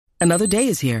Another day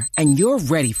is here, and you're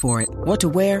ready for it. What to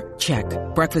wear? Check.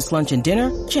 Breakfast, lunch, and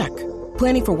dinner? Check.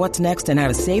 Planning for what's next and how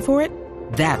to save for it?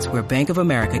 That's where Bank of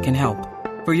America can help.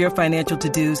 For your financial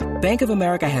to-dos, Bank of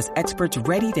America has experts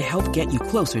ready to help get you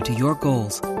closer to your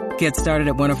goals. Get started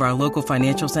at one of our local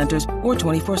financial centers or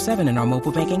 24/7 in our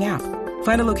mobile banking app.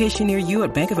 Find a location near you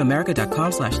at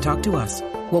bankofamerica.com/talktous.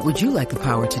 What would you like the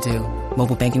power to do?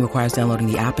 Mobile banking requires downloading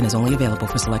the app and is only available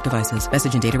for select devices.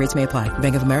 Message and data rates may apply.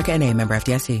 Bank of America N.A., member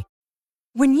FDIC.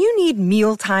 When you need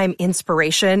mealtime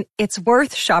inspiration, it's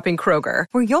worth shopping Kroger,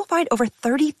 where you'll find over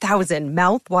 30,000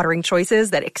 mouth-watering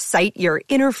choices that excite your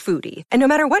inner foodie. And no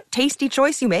matter what tasty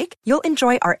choice you make, you'll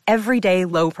enjoy our everyday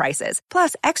low prices,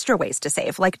 plus extra ways to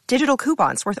save, like digital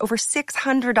coupons worth over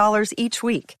 $600 each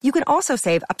week. You can also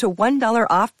save up to $1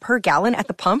 off per gallon at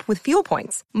the pump with fuel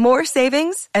points. More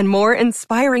savings and more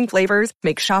inspiring flavors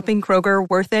make shopping Kroger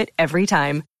worth it every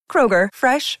time. Kroger,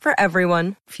 fresh for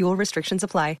everyone. Fuel restrictions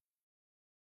apply.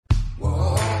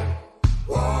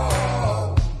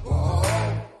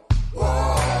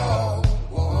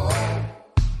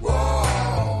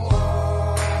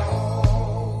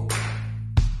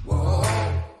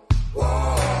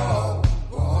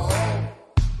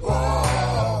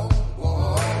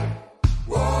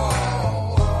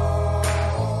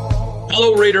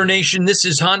 Hello, Raider Nation. This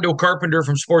is Hondo Carpenter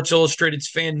from Sports Illustrated's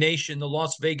Fan Nation, the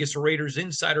Las Vegas Raiders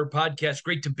Insider Podcast.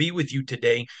 Great to be with you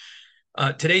today.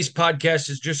 Today's podcast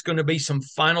is just going to be some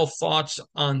final thoughts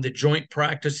on the joint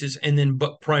practices, and then,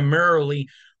 but primarily,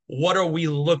 what are we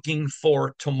looking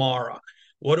for tomorrow?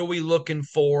 What are we looking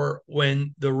for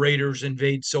when the Raiders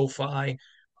invade SoFi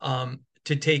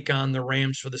to take on the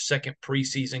Rams for the second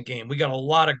preseason game? We got a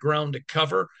lot of ground to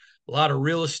cover, a lot of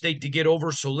real estate to get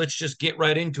over, so let's just get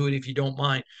right into it if you don't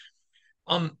mind.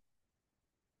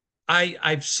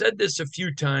 I've said this a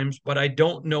few times, but I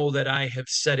don't know that I have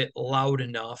said it loud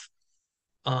enough.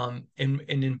 And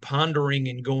in pondering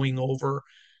and going over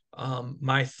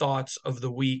my thoughts of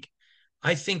the week,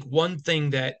 I think one thing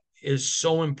that is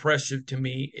so impressive to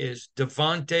me is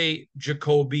Davante,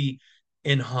 Jacoby,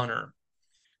 and Hunter.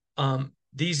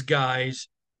 These guys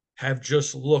have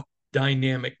just looked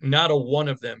dynamic. Not a one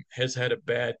of them has had a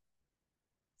bad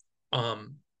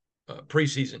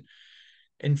preseason.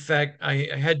 In fact, I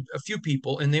had a few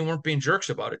people, and they weren't being jerks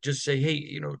about it, just say, hey,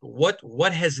 you know,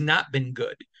 what has not been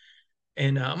good?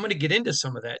 And I'm going to get into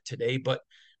some of that today, but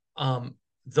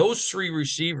those three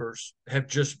receivers have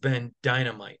just been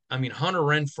dynamite. I mean, Hunter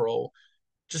Renfrow,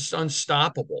 just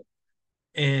unstoppable.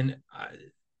 And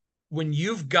when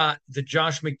you've got the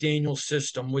Josh McDaniels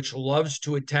system, which loves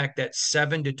to attack that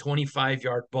 7 to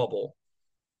 25-yard bubble,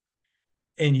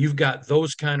 and you've got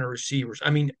those kind of receivers. I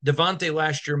mean, Davante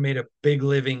last year made a big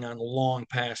living on long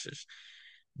passes.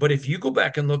 But if you go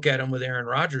back and look at him with Aaron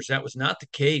Rodgers, that was not the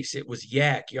case. It was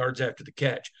yak, yards after the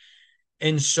catch.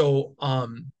 And so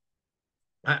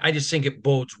I just think it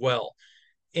bodes well.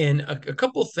 And a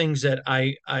couple of things that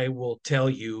I will tell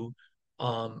you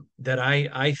that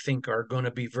I think are going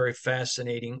to be very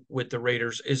fascinating with the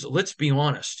Raiders is, let's be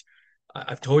honest.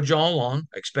 I've told you all along,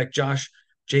 I expect Josh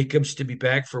Jacobs to be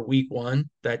back for week 1.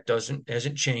 That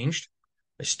hasn't changed.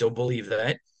 I still believe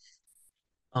that.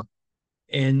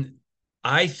 And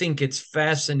I think it's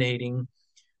fascinating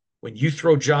when you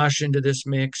throw Josh into this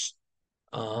mix,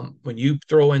 when you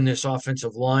throw in this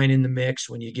offensive line in the mix,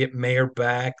 when you get Mayer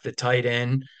back, the tight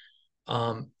end,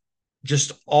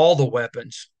 just all the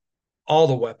weapons.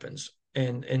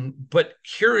 But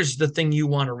here is the thing you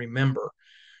want to remember.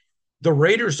 The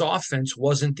Raiders offense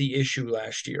wasn't the issue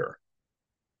last year.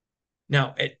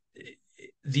 Now,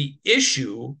 the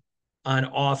issue on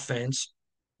offense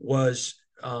was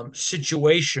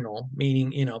situational,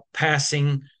 meaning,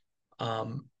 passing.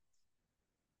 The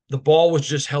ball was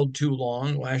just held too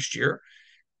long last year.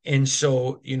 And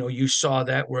so, you saw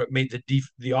that where it made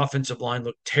the offensive line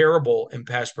look terrible in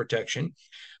pass protection.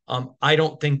 I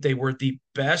don't think they were the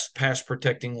best pass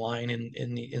protecting line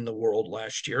in the world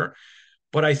last year,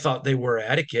 but I thought they were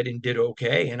adequate and did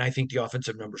okay. And I think the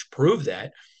offensive numbers prove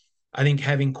that. I think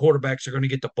having quarterbacks are going to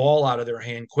get the ball out of their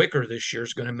hand quicker this year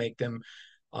is going to make them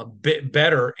a bit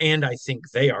better, and I think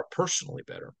they are personally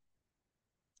better.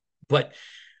 But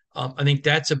I think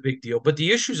that's a big deal. But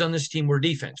the issues on this team were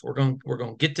defense. We're going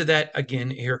to get to that again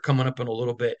here coming up in a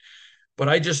little bit. But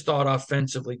I just thought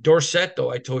offensively, Dorsett, though,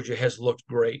 I told you, has looked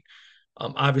great.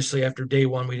 Obviously, after day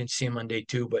 1, we didn't see him on day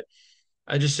 2, but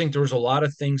I just think there was a lot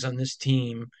of things on this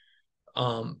team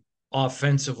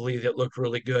offensively that looked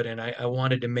really good. And I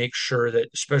wanted to make sure that,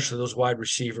 especially those wide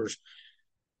receivers,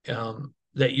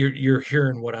 that you're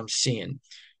hearing what I'm seeing.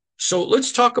 So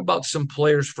let's talk about some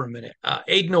players for a minute.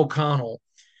 Aiden O'Connell,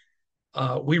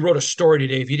 We wrote a story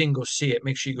today. If you didn't go see it,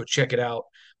 make sure you go check it out.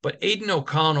 But Aiden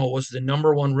O'Connell was the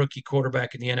number one rookie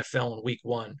quarterback in the NFL in week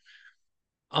one.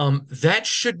 That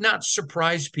should not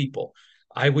surprise people.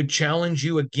 I would challenge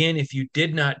you again, if you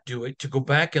did not do it, to go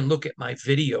back and look at my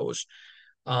videos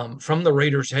from the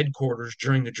Raiders headquarters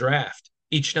during the draft.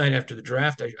 Each night after the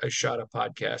draft, I shot a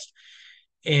podcast.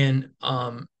 And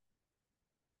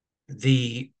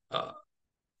the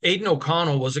Aiden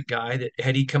O'Connell was a guy that,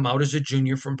 had he come out as a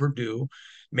junior from Purdue,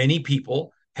 many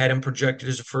people had him projected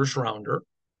as a first rounder,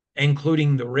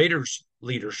 including the Raiders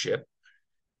leadership.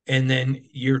 And then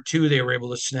year two, they were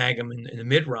able to snag him in the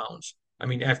mid rounds. I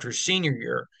mean, after his senior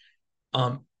year,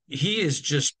 he has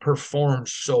just performed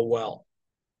so well.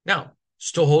 Now,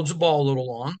 still holds the ball a little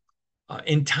long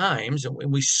in times, and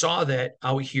we saw that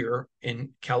out here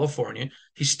in California.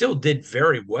 He still did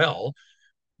very well,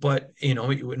 but in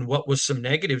what was some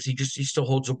negatives, he still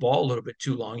holds the ball a little bit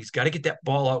too long. He's got to get that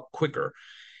ball out quicker.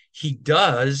 He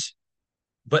does,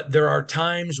 but there are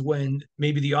times when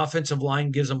maybe the offensive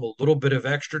line gives him a little bit of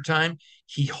extra time.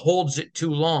 He holds it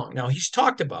too long. Now, he's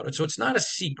talked about it, so it's not a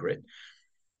secret.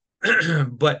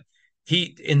 But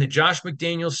he, in the Josh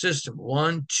McDaniels system,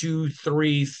 1, 2,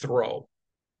 3, throw.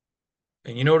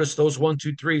 And you notice those 1,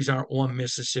 2, 3s aren't 1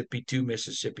 Mississippi, 2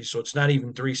 Mississippi. So it's not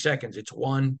even 3 seconds. It's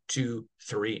 1, 2,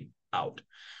 3 out.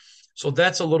 So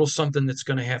that's a little something that's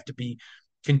going to have to be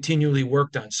continually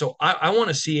worked on. So I want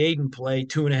to see Aiden play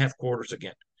 2.5 quarters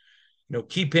again.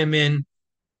 Keep him in,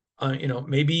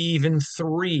 maybe even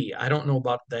 3. I don't know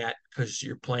about that, because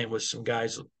you're playing with some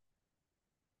guys.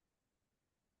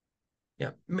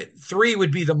 Yeah, 3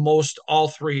 would be the most. All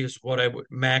 3 is what I would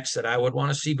max that I would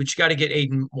want to see. But you got to get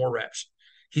Aiden more reps.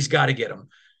 He's got to get them.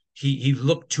 He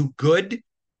looked too good,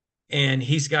 and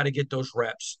he's got to get those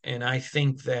reps. And I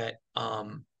think that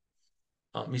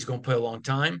he's going to play a long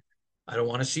time. I don't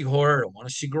want to see Hoyer. I don't want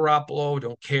to see Garoppolo.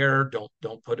 Don't care.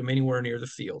 Don't put him anywhere near the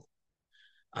field.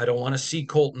 I don't want to see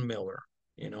Colton Miller.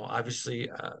 Obviously,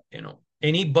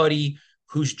 anybody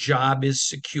whose job is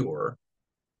secure,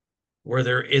 where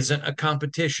there isn't a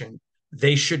competition,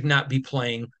 they should not be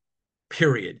playing,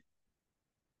 period.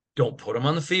 Don't put them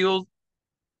on the field.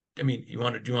 I mean, do you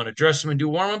want to dress them and do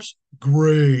warm-ups?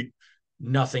 Great.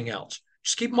 Nothing else.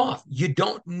 Just keep them off. You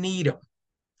don't need them.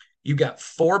 You got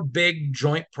 4 big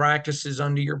joint practices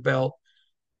under your belt.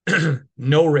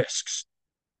 No risks.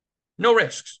 No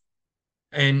risks.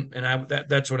 And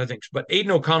that's what I think. But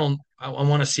Aiden O'Connell, I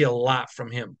want to see a lot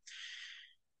from him.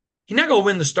 He's not going to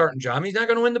win the starting job. He's not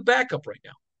going to win the backup right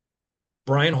now.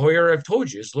 Brian Hoyer, I've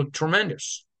told you, has looked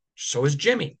tremendous. So is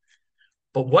Jimmy.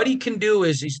 But what he can do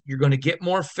is you're going to get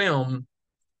more film.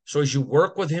 So as you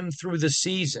work with him through the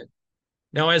season.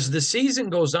 Now, as the season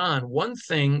goes on, one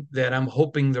thing that I'm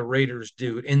hoping the Raiders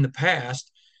do, in the past,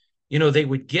 they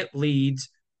would get leads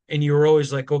and you were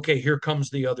always like, okay, here comes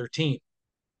the other team.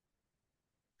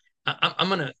 I'm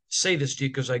going to say this to you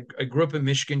because I grew up in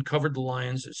Michigan, covered the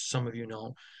Lions, as some of you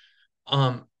know.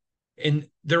 And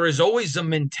there is always a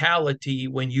mentality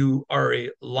when you are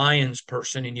a Lions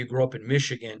person and you grow up in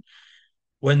Michigan,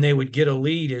 when they would get a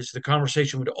lead, is the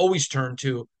conversation would always turn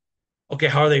to, okay,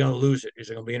 how are they going to lose it? Is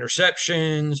it going to be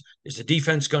interceptions? Is the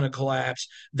defense going to collapse?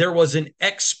 There was an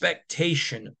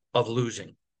expectation of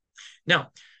losing. Now,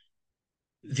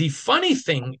 the funny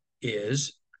thing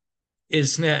is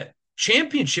that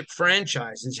championship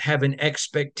franchises have an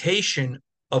expectation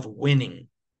of winning.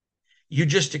 You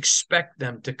just expect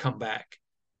them to come back.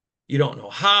 You don't know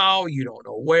how, you don't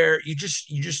know where, you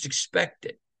just expect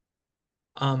it.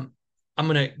 I'm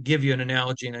going to give you an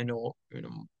analogy, and I know,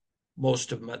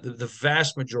 most of the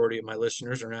vast majority of my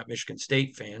listeners are not Michigan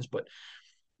State fans, but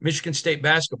Michigan State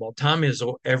basketball, Tom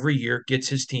Izzo every year gets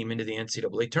his team into the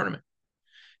NCAA tournament.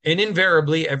 And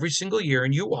invariably, every single year,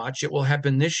 and you watch, it will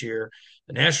happen this year,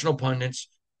 the national pundits,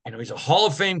 he's a Hall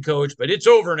of Fame coach, but it's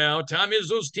over now. Tom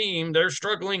Izzo's team, they're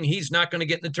struggling. He's not going to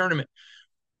get in the tournament.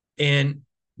 And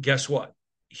guess what?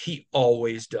 He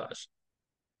always does.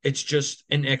 It's just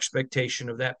an expectation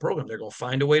of that program. They're going to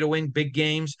find a way to win big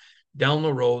games. Down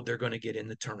the road, they're going to get in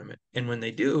the tournament. And when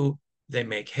they do, they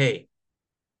make hay.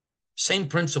 Same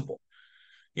principle.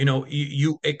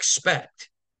 You expect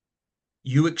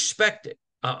it.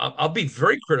 I'll be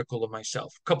very critical of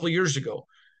myself. A couple of years ago,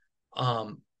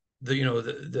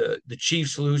 the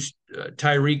Chiefs lose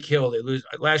Tyreek Hill. They lose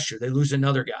last year. They lose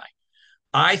another guy.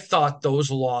 I thought those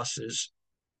losses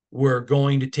were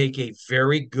going to take a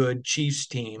very good Chiefs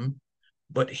team,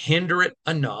 but hinder it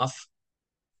enough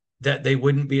that they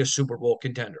wouldn't be a Super Bowl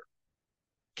contender.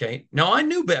 Okay. Now I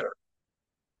knew better.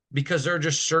 because there are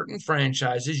just certain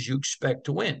franchises you expect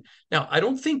to win. Now, I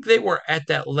don't think they were at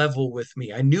that level with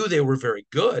me. I knew they were very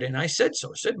good, and I said so.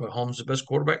 I said Mahomes is the best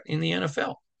quarterback in the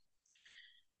NFL.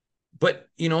 But,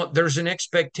 there's an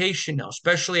expectation now,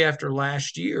 especially after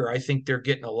last year. I think they're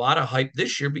getting a lot of hype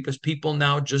this year because people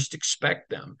now just expect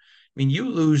them. I mean, you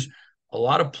lose a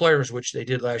lot of players, which they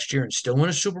did last year, and still win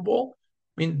a Super Bowl.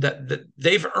 I mean, that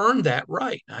they've earned that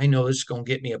right. I know this is going to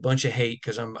get me a bunch of hate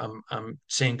because I'm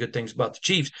saying good things about the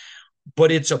Chiefs,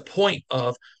 but it's a point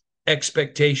of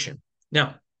expectation.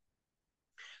 Now,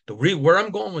 where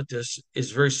I'm going with this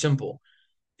is very simple,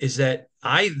 is that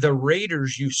the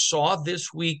Raiders you saw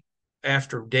this week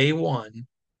after day one,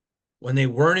 when they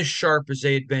weren't as sharp as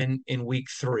they had been in week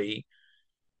 3,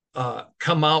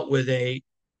 come out with a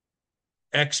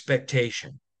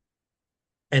expectation.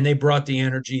 And they brought the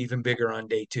energy even bigger on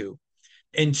day 2.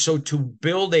 And so to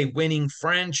build a winning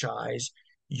franchise,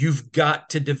 you've got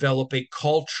to develop a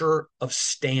culture of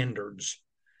standards.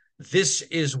 This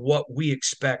is what we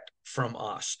expect from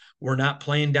us. We're not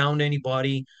playing down to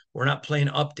anybody. We're not playing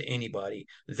up to anybody.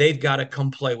 They've got to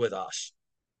come play with us.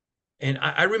 And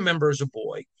I remember as a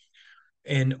boy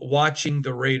and watching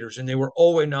the Raiders, and they were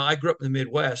always, now I grew up in the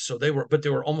Midwest, so they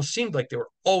were almost seemed like they were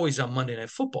always on Monday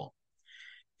Night Football.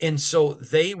 And so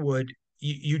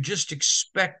you just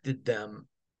expected them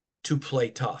to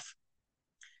play tough.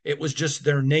 It was just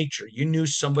their nature. You knew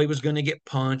somebody was going to get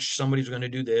punched, somebody's going to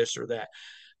do this or that.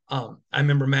 I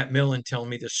remember Matt Millen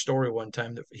telling me this story one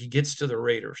time that he gets to the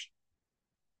Raiders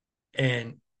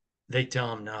and they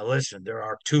tell him, now listen, there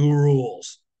are 2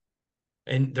 rules.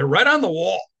 And they're right on the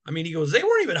wall. I mean, he goes, they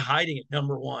weren't even hiding it.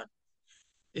 Number 1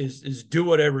 is do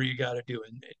whatever you got to do.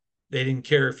 And they didn't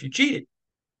care if you cheated.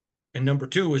 And number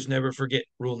 2 was never forget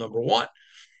rule number 1.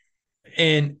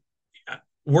 And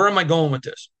where am I going with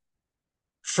this?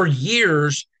 For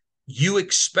years, you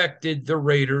expected the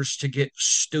Raiders to get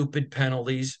stupid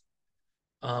penalties.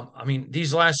 I mean,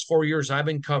 these last 4 years I've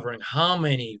been covering how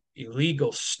many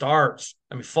illegal starts,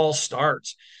 false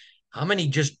starts, how many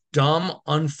just dumb,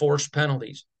 unforced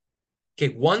penalties.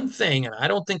 Okay, one thing, and I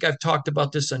don't think I've talked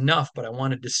about this enough, but I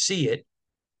wanted to see it,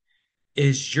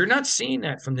 is you're not seeing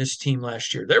that from this team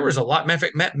last year. There was a lot. Matter of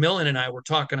fact, Matt Millen and I were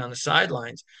talking on the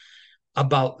sidelines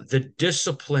about the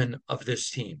discipline of this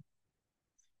team.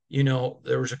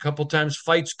 There was a couple times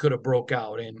fights could have broke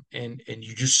out, and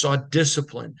you just saw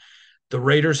discipline. The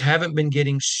Raiders haven't been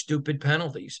getting stupid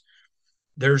penalties.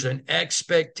 There's an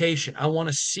expectation. I want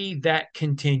to see that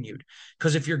continued,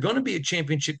 because if you're going to be a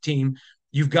championship team,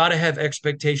 you've got to have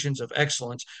expectations of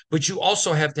excellence, but you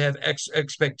also have to have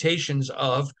expectations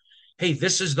of, hey,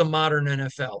 this is the modern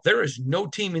NFL. There is no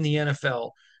team in the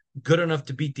NFL good enough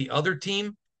to beat the other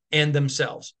team and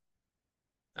themselves.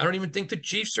 I don't even think the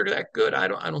Chiefs are that good. I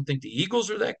don't think the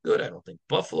Eagles are that good. I don't think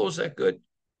Buffalo's that good.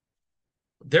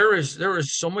 There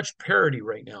is so much parity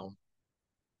right now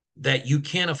that you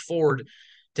can't afford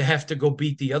to have to go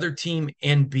beat the other team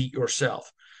and beat yourself.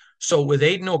 So with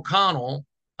Aiden O'Connell,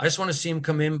 I just want to see him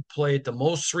come in, play at the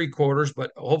most 3 quarters,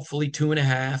 but hopefully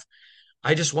 2.5.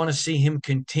 I just want to see him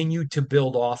continue to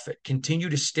build off it, continue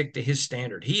to stick to his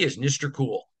standard. He is Mr.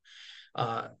 Cool.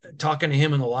 Talking to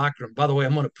him in the locker room. By the way,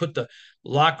 I'm going to put the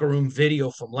locker room video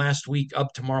from last week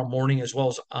up tomorrow morning, as well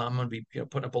as I'm going to be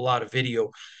putting up a lot of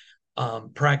video,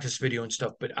 practice video and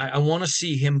stuff. But I want to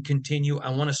see him continue.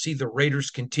 I want to see the Raiders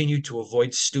continue to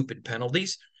avoid stupid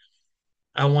penalties.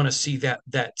 I want to see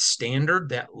that standard,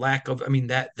 that lack of,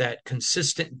 that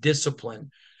consistent discipline.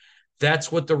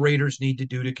 That's what the Raiders need to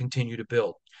do to continue to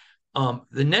build.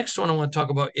 The next one I want to talk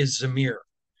about is Zamir.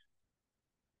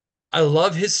 I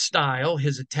love his style,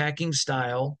 his attacking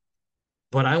style,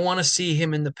 but I want to see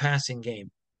him in the passing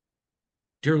game.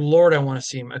 Dear Lord, I want to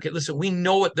see him. Okay, listen, we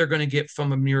know what they're going to get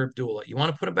from Ameer Abdullah. You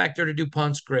want to put him back there to do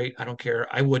punts? Great. I don't care.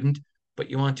 I wouldn't, but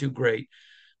you want to? Great.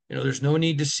 There's no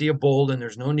need to see a Bolden.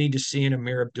 There's no need to see an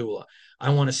Ameer Abdullah. I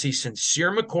want to see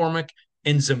Sincere McCormick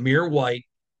and Zamir White,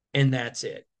 and that's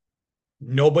it.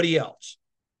 Nobody else.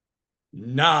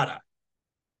 Nada.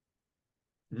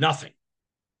 Nothing.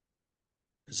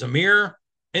 Zamir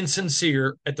and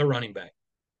Sincere at the running back.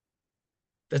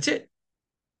 That's it.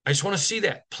 I just want to see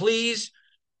that. Please,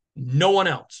 no one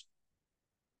else.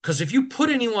 Because if you put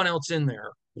anyone else in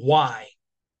there, why?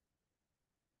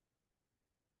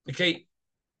 Okay.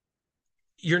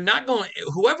 You're not going,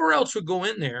 whoever else would go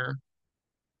in there,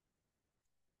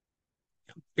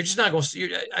 you're just not going to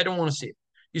see. I don't want to see it.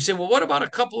 You say, well, what about a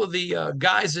couple of the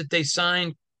guys that they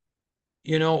signed,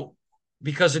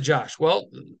 because of Josh? Well,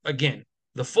 again,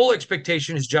 the full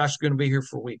expectation is Josh is going to be here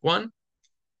for week 1.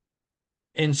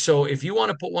 And so if you want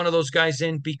to put one of those guys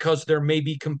in because they're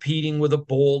maybe competing with a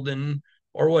Bolden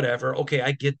or whatever. Okay,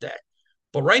 I get that.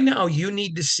 But right now, you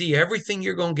need to see everything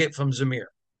you're going to get from Zamir.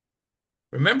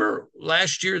 Remember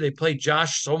last year they played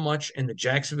Josh so much in the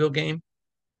Jacksonville game?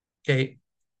 Okay.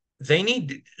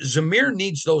 Zamir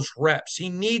needs those reps. He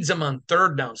needs them on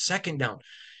third down, second down.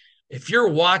 If you're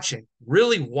watching,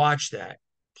 really watch that.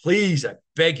 Please, I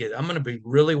beg you. I'm going to be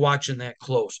really watching that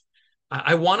close.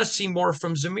 I want to see more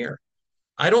from Zamir.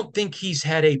 I don't think he's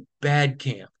had a bad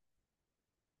camp.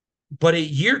 But at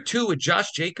year two, with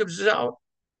Josh Jacobs is out,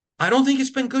 I don't think it's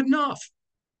been good enough.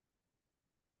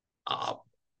 Uh,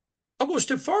 I'll go a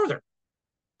step farther.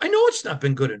 I know it's not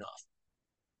been good enough.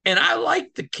 And I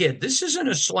like the kid. This isn't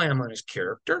a slam on his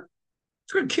character.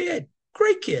 It's a good kid,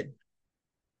 great kid.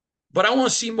 But I want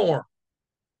to see more.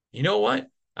 You know what?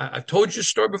 I've told you a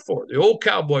story before. The old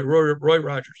cowboy, Roy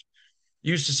Rogers,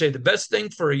 used to say the best thing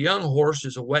for a young horse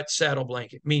is a wet saddle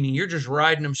blanket, meaning you're just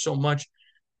riding him so much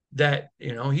that,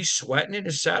 he's sweating and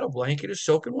his saddle blanket is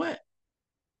soaking wet.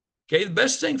 Okay. The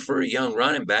best thing for a young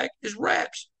running back is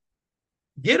reps.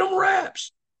 Get him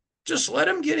reps. Just let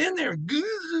him get in there. Do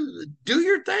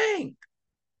your thing.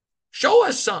 Show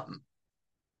us something.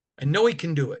 I know he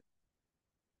can do it.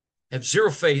 I have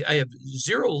zero faith. I have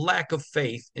zero lack of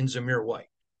faith in Zamir White.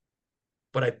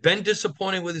 But I've been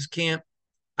disappointed with his camp.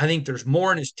 I think there's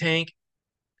more in his tank.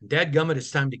 Dadgummit,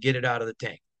 it's time to get it out of the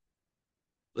tank.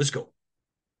 Let's go.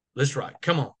 Let's ride.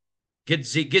 Come on. Get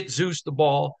Zeus the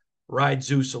ball. Ride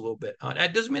Zeus a little bit.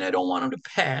 That doesn't mean I don't want him to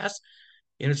pass.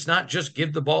 And it's not just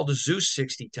give the ball to Zeus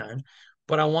 60 times,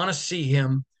 but I want to see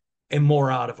him and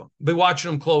more out of him. Be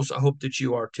watching him close. I hope that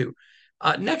you are too.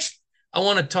 Next, I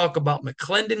want to talk about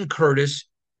McClendon Curtis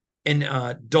and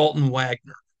Dalton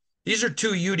Wagner. These are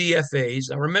two UDFAs.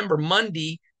 Now, remember,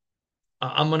 Monday,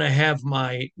 I'm going to have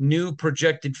my new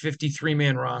projected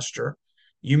 53-man roster.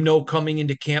 Coming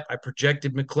into camp, I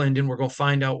projected McClendon. We're going to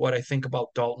find out what I think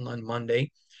about Dalton on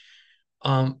Monday.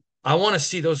 I want to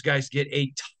see those guys get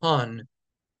a ton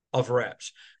of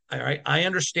reps. All right. I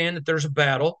understand that there's a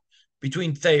battle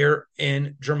between Thayer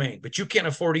and Jermaine, but you can't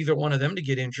afford either one of them to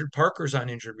get injured. Parker's on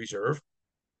injured reserve.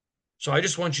 So I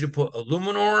just want you to put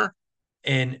Illuminor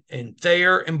and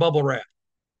Thayer and bubble wrap.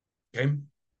 Okay.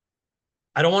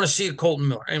 I don't want to see a Colton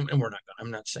Miller, and we're not going.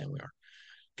 I'm not saying we are.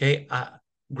 Okay.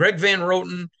 Greg Van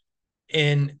Roten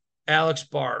and Alex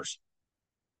Bars.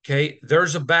 Okay.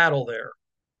 There's a battle there.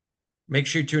 Make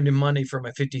sure you tune in Monday for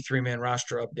my 53-man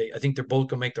roster update. I think they're both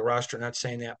going to make the roster. Not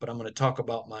saying that, but I'm going to talk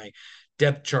about my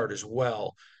depth chart as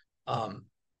well. I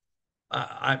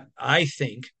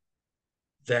think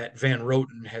that Van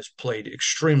Roten has played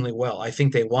extremely well. I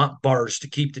think they want Bars to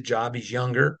keep the job. He's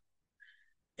younger,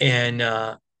 and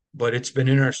but it's been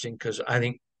interesting because I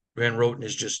think Van Roten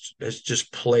has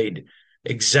just played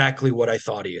exactly what I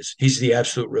thought he is. He's the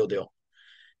absolute real deal.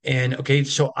 And okay,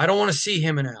 so I don't want to see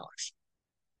him and Alex.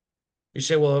 You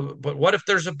say, well, but what if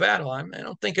there's a battle? I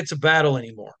don't think it's a battle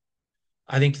anymore.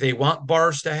 I think they want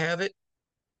Bars to have it.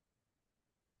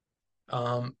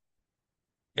 But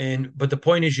the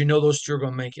point is, those two are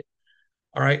going to make it.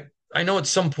 All right. I know at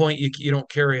some point you don't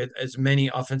carry as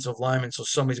many offensive linemen, so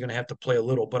somebody's going to have to play a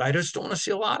little, but I just don't want to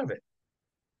see a lot of it.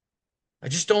 I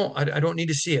just don't. I don't need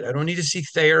to see it. I don't need to see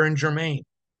Thayer and Jermaine.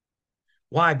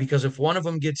 Why? Because if one of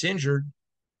them gets injured,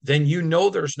 then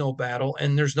there's no battle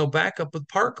and there's no backup with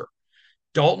Parker.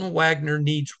 Dalton Wagner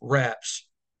needs reps.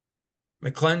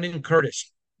 McClendon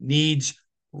Curtis needs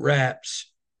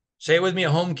reps. Say it with me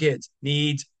at home, kids.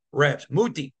 Needs reps.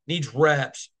 Muti needs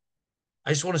reps.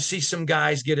 I just want to see some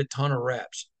guys get a ton of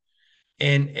reps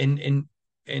and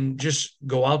just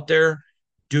go out there,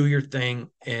 do your thing.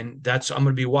 And I'm going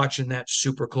to be watching that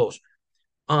super close.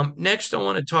 Next, I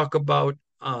want to talk about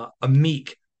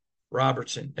Amik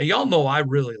Robertson. Now, y'all know I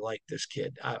really like this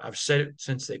kid. I've said it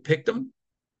since they picked him.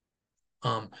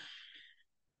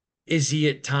 Is he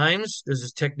at times? Does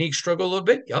his technique struggle a little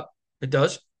bit? Yep, it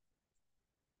does.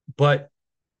 But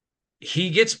he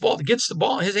gets the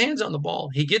ball, his hands on the ball.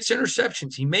 He gets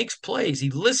interceptions. He makes plays. He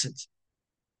listens.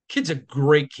 Kid's a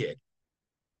great kid.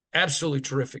 Absolutely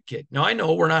terrific kid. Now, I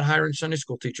know we're not hiring Sunday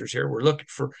school teachers here. We're looking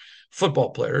for football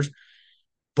players,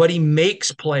 but he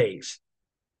makes plays.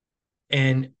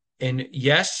 And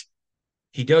yes,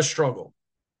 he does struggle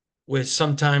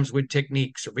sometimes with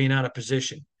techniques or being out of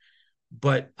position.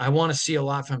 But I want to see a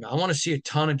lot from him. I want to see a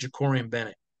ton of Jacorian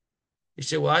Bennett. You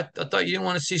say, well, I thought you didn't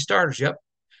want to see starters. Yep.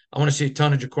 I want to see a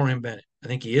ton of Jacorian Bennett. I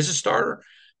think he is a starter,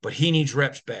 but he needs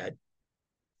reps bad.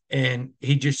 And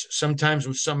he just sometimes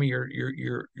with some of your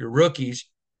rookies,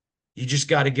 you just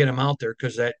got to get them out there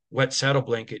because that wet saddle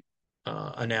blanket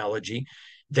analogy,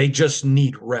 they just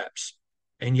need reps.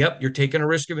 And yep, you're taking a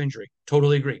risk of injury.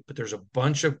 Totally agree. But there's a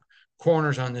bunch of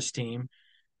corners on this team,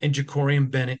 and Jacorian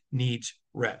Bennett needs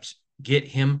reps. Get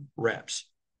him reps.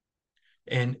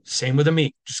 And same with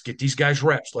Amik. Just get these guys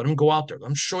reps. Let them go out there. Let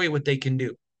them show you what they can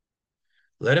do.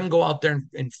 Let them go out there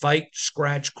and fight,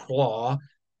 scratch, claw.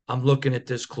 I'm looking at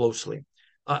this closely.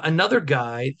 Another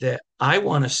guy that I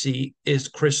want to see is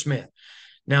Chris Smith.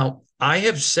 Now, I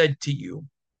have said to you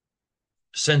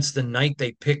since the night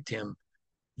they picked him,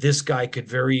 this guy could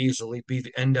very easily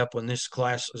end up when this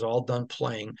class is all done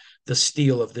playing the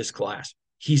steal of this class.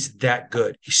 He's that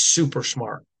good. He's super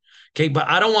smart. Okay, but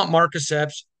I don't want Marcus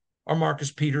Epps or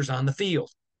Marcus Peters on the field.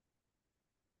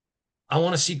 I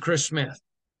want to see Chris Smith.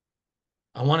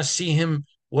 I want to see him,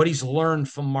 what he's learned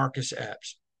from Marcus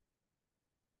Epps.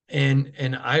 And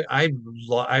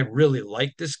I really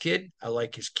like this kid. I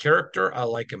like his character. I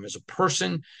like him as a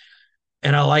person,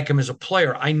 and I like him as a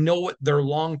player. I know what their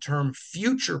long-term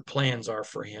future plans are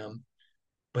for him,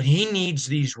 but he needs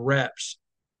these reps.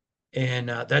 And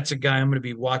that's a guy I'm going to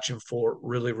be watching for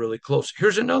really, really close.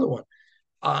 Here's another one.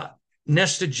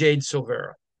 Nesta Jade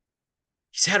Silvera.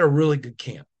 He's had a really good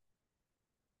camp.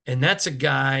 And that's a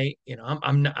guy,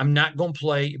 I'm not going to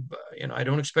play. I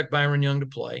don't expect Byron Young to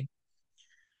play.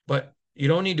 But you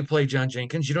don't need to play John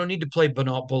Jenkins. You don't need to play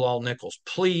Bilal Nichols.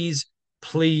 Please,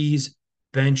 please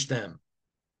bench them.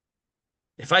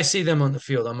 If I see them on the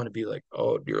field, I'm going to be like,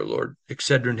 oh, dear Lord,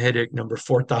 Excedrin headache number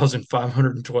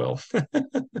 4,512.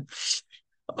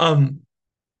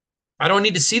 I don't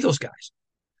need to see those guys.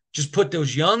 Just put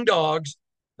those young dogs,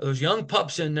 those young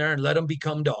pups in there and let them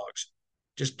become dogs.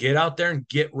 Just get out there and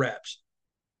get reps.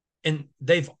 And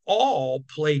they've all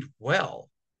played well,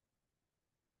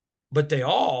 but they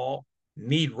all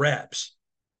need reps.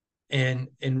 And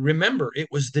remember, it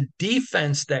was the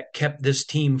defense that kept this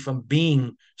team from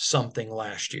being something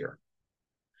last year.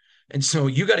 And so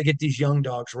you got to get these young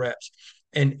dogs reps.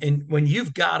 And when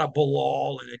you've got a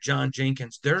Bilal and a John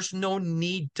Jenkins, there's no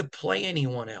need to play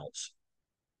anyone else.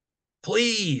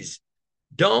 Please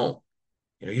don't.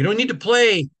 You don't need to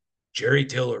play Jerry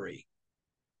Tillery.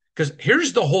 Because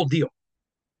here's the whole deal.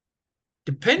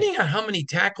 Depending on how many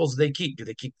tackles they keep, do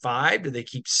they keep 5? Do they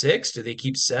keep 6? Do they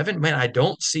keep 7? Man, I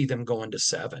don't see them going to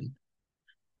 7.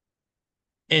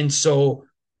 And so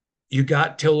you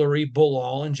got Tillery,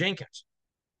 Bilal, and Jenkins,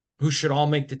 who should all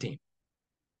make the team.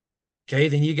 Okay,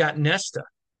 then you got Nesta,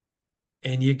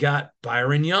 and you got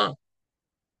Byron Young,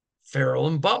 Farrell,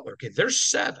 and Butler. Okay, there's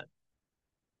 7.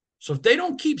 So if they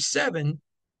don't keep 7,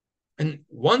 and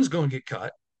one's going to get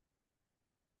cut,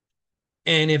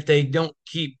 and if they don't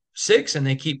keep 6 and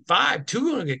they keep 5, 2 are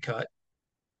going to get cut.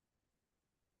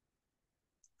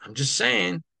 I'm just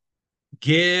saying,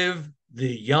 give the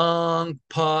young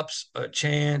pups a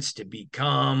chance to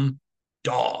become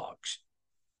dogs.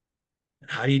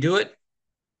 And how do you do it?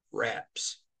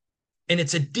 Reps. And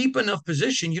it's a deep enough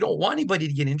position. You don't want anybody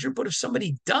to get injured, but if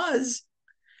somebody does,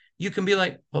 you can be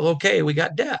like, well, okay, we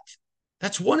got depth.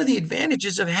 That's one of the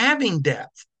advantages of having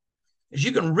depth, is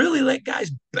you can really let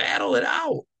guys battle it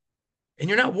out. And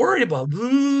you're not worried about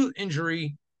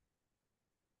injury.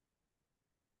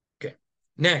 Okay.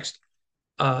 Next.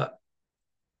 I'm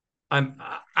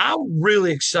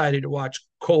really excited to watch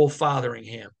Cole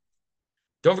Fotheringham.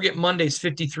 Don't forget Monday's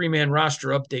 53-man roster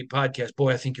update podcast.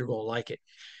 Boy, I think you're going to like it.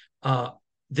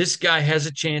 This guy has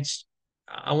a chance.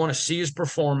 I want to see his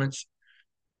performance,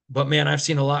 but man, I've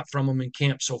seen a lot from him in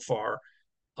camp so far.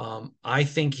 I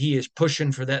think he is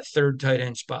pushing for that third tight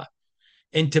end spot.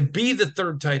 And to be the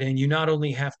third tight end, you not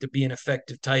only have to be an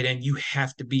effective tight end, you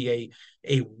have to be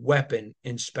a weapon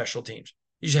in special teams.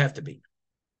 You just have to be.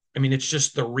 I mean, it's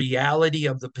just the reality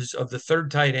of the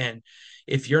third tight end.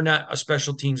 If you're not a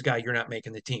special teams guy, you're not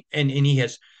making the team. And he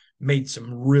has made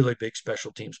some really big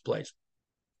special teams plays.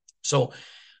 So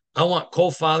I want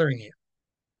Cole Fotheringham.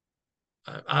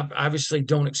 I obviously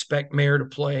don't expect Mayer to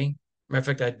play. Matter of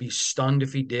fact, I'd be stunned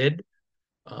if he did.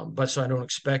 But so I don't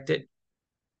expect it.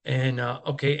 And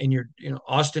okay, and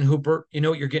Austin Hooper, you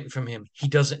know what you're getting from him. He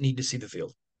doesn't need to see the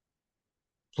field.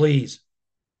 Please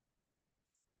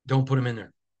don't put him in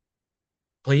there.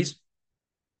 Please.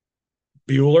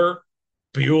 Bueller,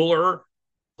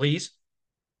 please.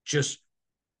 Just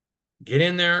get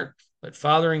in there. Let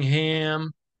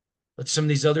Fotheringham, let some of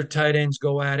these other tight ends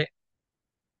go at it.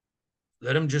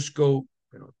 Let them just go,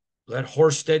 let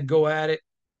Horsted go at it.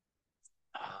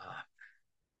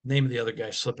 Name of the other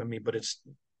guy slipping me, but it's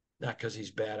not because he's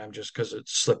bad. I'm just because it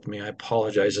slipped me. I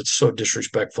apologize. It's so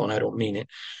disrespectful, and I don't mean it.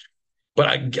 But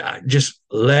I just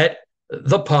let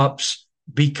the pups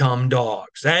become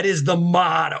dogs. That is the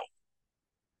motto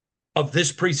of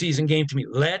this preseason game to me.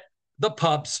 Let the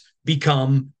pups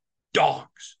become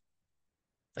dogs.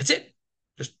 That's it.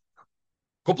 Just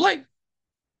go play.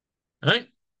 All right.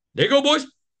 There you go, boys.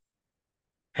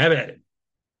 Have at it.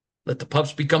 Let the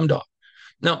pups become dogs.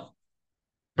 Now,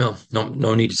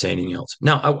 no need to say anything else.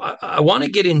 Now, I want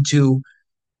to get into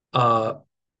uh,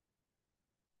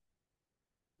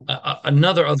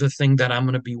 another other thing that I'm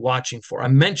going to be watching for. I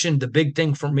mentioned the big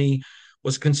thing for me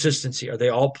was consistency. Are they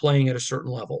all playing at a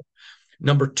certain level?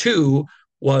 Number two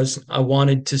was I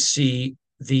wanted to see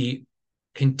the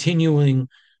continuing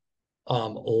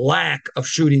lack of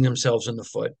shooting themselves in the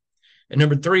foot. And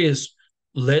number three is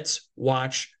let's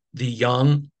watch the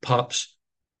young pups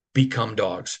become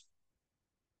dogs.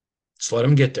 Let's let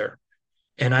them get there.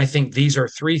 And I think these are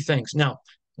three things. Now,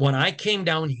 when I came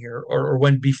down here, or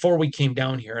when before we came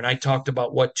down here, and I talked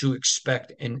about what to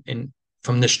expect in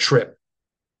from this trip,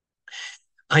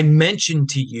 I mentioned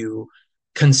to you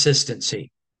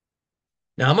consistency.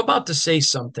 Now I'm about to say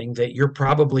something that you're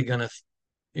probably going to,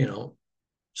 you know,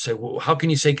 say, well, how can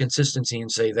you say consistency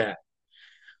and say that?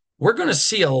 We're going to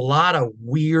see a lot of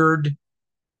weird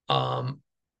um,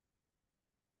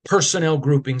 personnel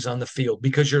groupings on the field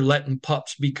because you're letting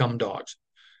pups become dogs.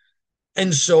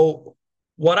 And so,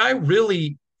 what I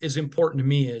really is important to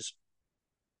me is,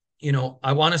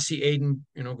 I want to see Aiden,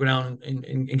 go down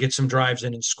and get some drives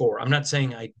in and score. I'm not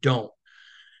saying I don't.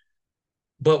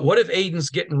 But what if Aiden's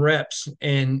getting reps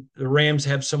and the Rams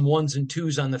have some ones and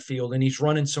twos on the field and he's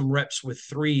running some reps with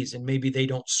threes and maybe they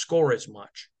don't score as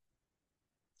much?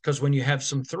 Because when you have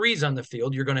some threes on the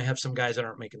field, you're going to have some guys that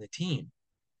aren't making the team.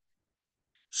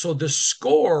 So the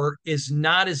score is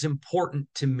not as important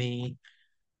to me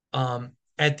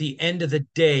at the end of the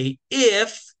day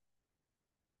if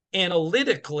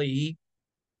analytically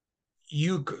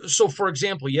so for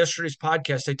example, yesterday's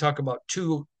podcast, I talk about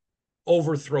two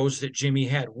overthrows that Jimmy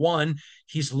had. One,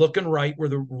 he's looking right where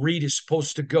the read is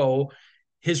supposed to go.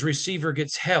 His receiver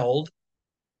gets held.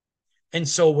 And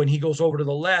so when he goes over to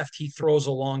the left, he throws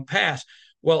a long pass.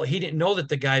 Well, he didn't know that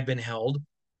the guy had been held.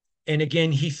 And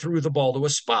again, he threw the ball to a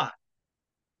spot.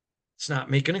 It's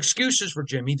not making excuses for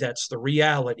Jimmy. That's the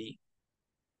reality.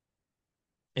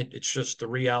 It's just the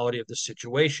reality of the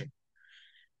situation.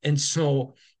 And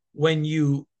so when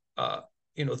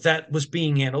that was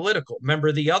being analytical.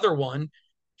 Remember the other one,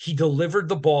 he delivered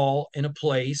the ball in a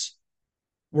place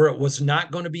where it was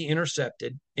not going to be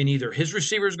intercepted, and either his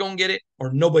receiver is going to get it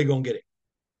or nobody going to get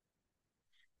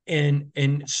it.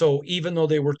 And so even though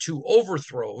they were two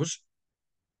overthrows,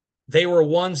 they were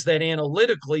ones that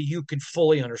analytically you could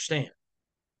fully understand.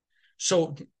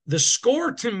 So the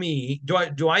score to me,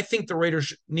 do I think the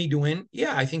Raiders need to win?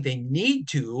 Yeah, I think they need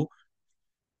to.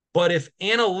 But if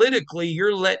analytically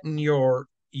you're letting your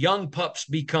young pups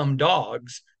become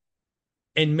dogs,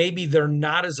 and maybe they're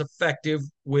not as effective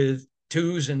with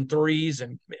twos and threes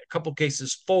and a couple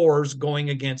cases fours going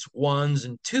against ones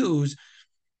and twos,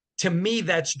 to me,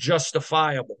 that's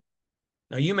justifiable.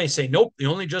 Now, you may say, nope, the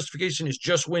only justification is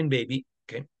just win, baby.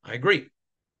 Okay, I agree.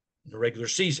 In the regular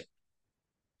season,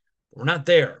 we're not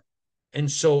there. And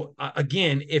so,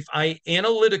 again, if I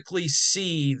analytically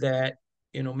see that,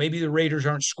 maybe the Raiders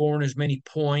aren't scoring as many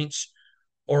points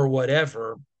or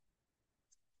whatever,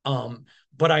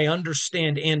 but I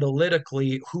understand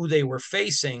analytically who they were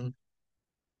facing,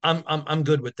 I'm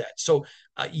good with that. So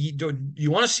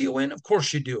you want to see a win? Of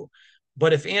course you do.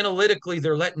 But if analytically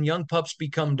they're letting young pups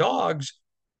become dogs,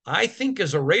 I think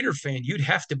as a Raider fan, you'd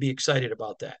have to be excited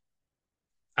about that.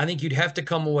 I think you'd have to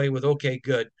come away with, okay,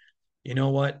 good. You know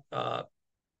what?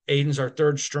 Aiden's our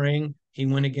third string. He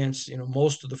went against,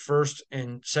 most of the first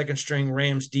and second string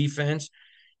Rams defense.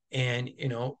 And,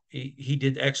 he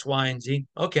did X, Y, and Z.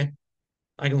 Okay.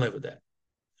 I can live with that.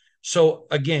 So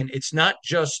again, it's not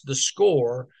just the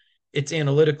score, it's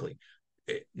analytically.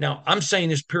 Now, I'm saying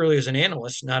this purely as an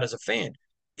analyst, not as a fan.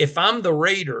 If I'm the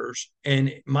Raiders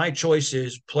and my choice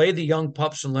is play the young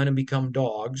pups and let them become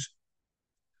dogs,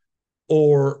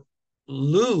 or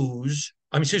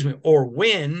or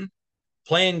win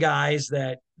playing guys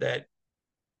that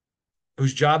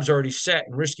whose job's already set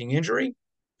and risking injury,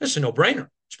 this is a no-brainer.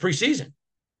 It's preseason.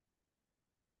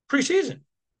 Preseason.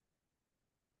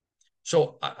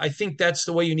 So I think that's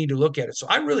the way you need to look at it. So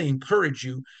I really encourage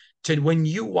you to, when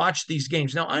you watch these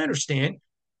games. Now, I understand,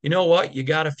 you know what? You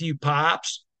got a few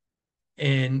pops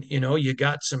and, you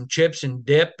got some chips and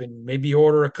dip and maybe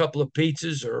order a couple of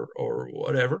pizzas or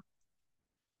whatever.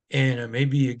 And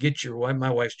maybe you get my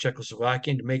wife's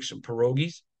Czechoslovakian to make some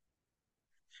pierogies,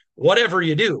 whatever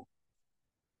you do.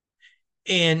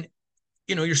 And,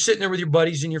 you're sitting there with your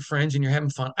buddies and your friends and you're having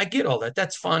fun. I get all that.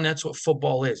 That's fun. That's what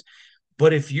football is.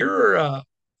 But if you're a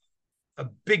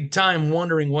big time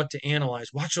wondering what to analyze,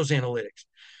 watch those analytics.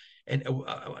 And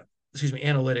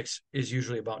analytics is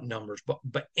usually about numbers,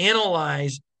 but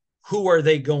analyze who are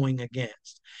they going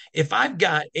against? If I've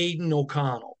got Aiden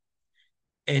O'Connell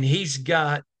and he's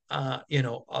got,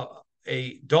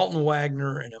 a Dalton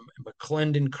Wagner and a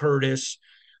McClendon Curtis,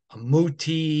 a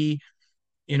Muti,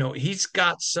 he's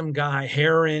got some guy,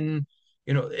 Heron,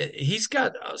 he's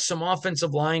got some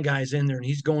offensive line guys in there, and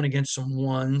he's going against some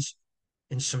ones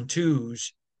and some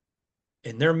twos,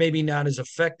 and they're maybe not as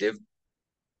effective.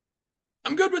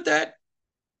 I'm good with that.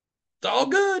 It's all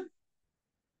good.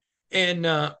 And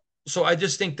so I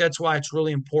just think that's why it's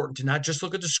really important to not just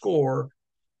look at the score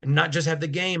and not just have the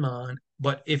game on,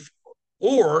 but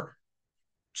or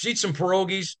eat some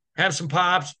pierogies, have some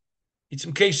pops, eat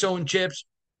some queso and chips,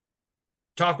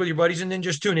 talk with your buddies, and then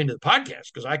just tune into the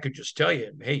podcast, because I could just tell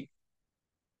you, hey,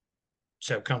 let's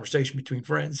have a conversation between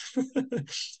friends.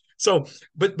 So,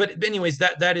 but anyways,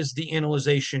 that is the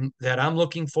analyzation that I'm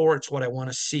looking for. It's what I want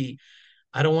to see.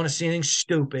 I don't want to see anything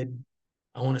stupid.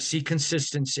 I want to see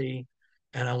consistency,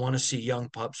 and I want to see young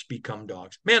pups become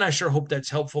dogs. Man, I sure hope that's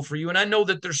helpful for you. And I know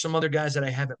that there's some other guys that I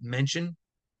haven't mentioned,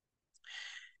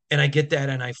 and I get that,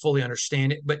 and I fully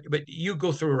understand it. But you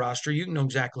go through a roster, you know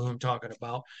exactly who I'm talking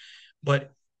about.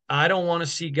 But I don't want to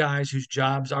see guys whose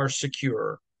jobs are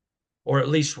secure, or at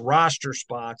least roster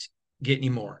spots, get any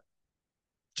more.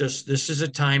 Just, this is a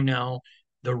time now.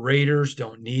 The Raiders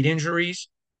don't need injuries.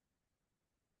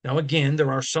 Now, again,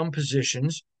 there are some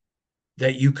positions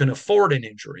that you can afford an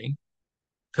injury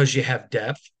because you have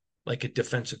depth, like a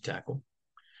defensive tackle.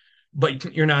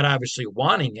 But you're not obviously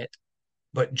wanting it,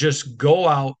 but just go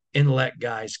out and let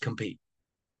guys compete.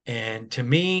 And to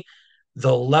me,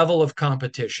 the level of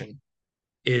competition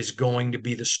is going to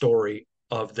be the story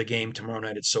of the game tomorrow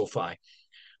night at SoFi.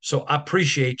 So I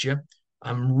appreciate you.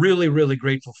 I'm really, really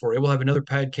grateful for it. We'll have another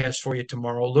podcast for you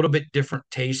tomorrow, a little bit different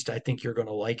taste. I think you're going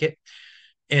to like it.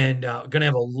 And going to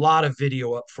have a lot of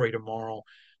video up for you tomorrow.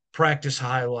 Practice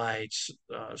highlights,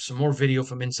 some more video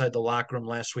from inside the locker room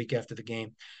last week after the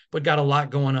game, but got a lot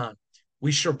going on.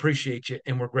 We sure appreciate you,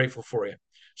 and we're grateful for you.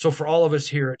 So for all of us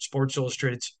here at Sports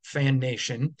Illustrated's Fan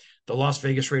Nation, the Las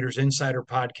Vegas Raiders Insider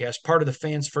Podcast, part of the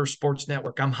Fans First Sports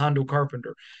Network, I'm Hondo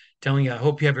Carpenter telling you I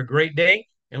hope you have a great day,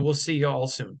 and we'll see you all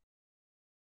soon.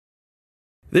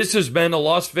 This has been a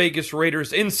Las Vegas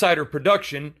Raiders Insider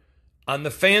production on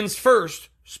the Fans First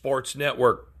Sports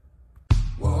Network.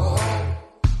 Whoa,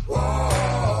 whoa.